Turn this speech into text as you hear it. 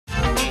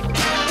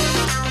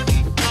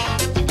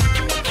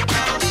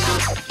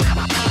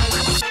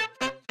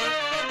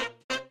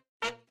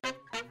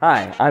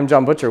Hi, I'm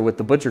John Butcher with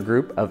the Butcher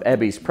Group of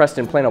Ebby's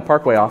Preston Plano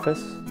Parkway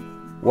office.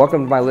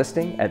 Welcome to my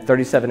listing at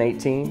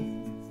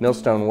 3718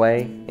 Millstone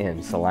Way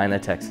in Celina,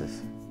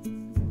 Texas.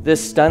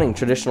 This stunning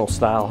traditional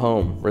style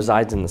home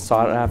resides in the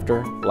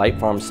sought-after Light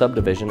Farm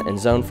subdivision and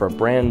zoned for a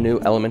brand new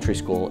elementary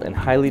school and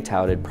highly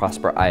touted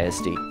Prosper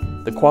ISD.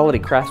 The quality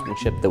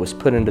craftsmanship that was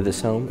put into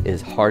this home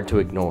is hard to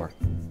ignore,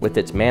 with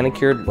its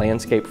manicured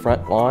landscape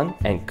front lawn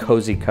and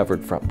cozy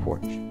covered front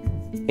porch.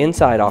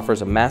 Inside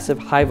offers a massive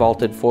high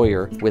vaulted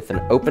foyer with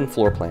an open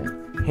floor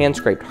plan.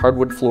 Hand-scraped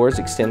hardwood floors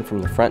extend from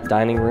the front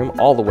dining room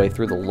all the way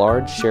through the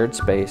large shared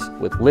space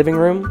with living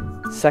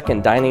room,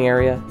 second dining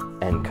area,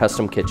 and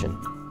custom kitchen.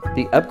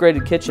 The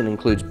upgraded kitchen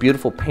includes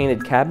beautiful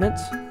painted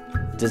cabinets,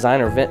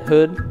 designer vent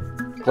hood,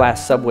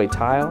 glass subway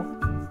tile,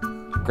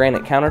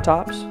 granite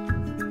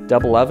countertops,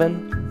 double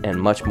oven, and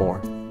much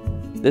more.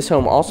 This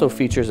home also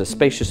features a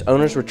spacious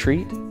owner's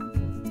retreat,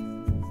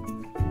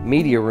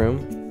 media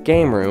room,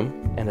 game room,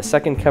 and a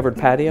second covered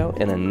patio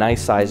in a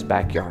nice sized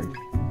backyard.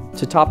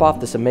 To top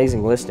off this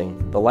amazing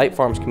listing, the Light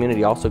Farms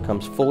community also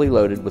comes fully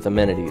loaded with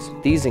amenities.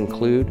 These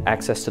include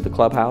access to the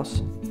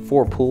clubhouse,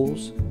 4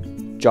 pools,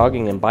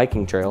 jogging and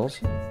biking trails,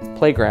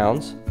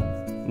 playgrounds,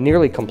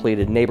 nearly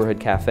completed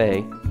neighborhood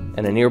cafe,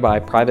 and a nearby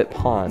private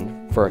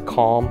pond for a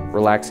calm,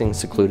 relaxing,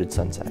 secluded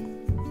sunset.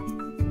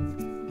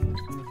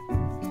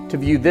 To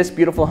view this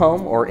beautiful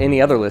home or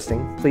any other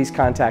listing, please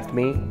contact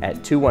me at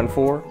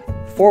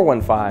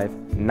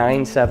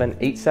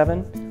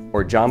 214-415-9787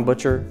 or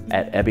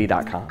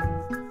johnbutcher@ebby.com.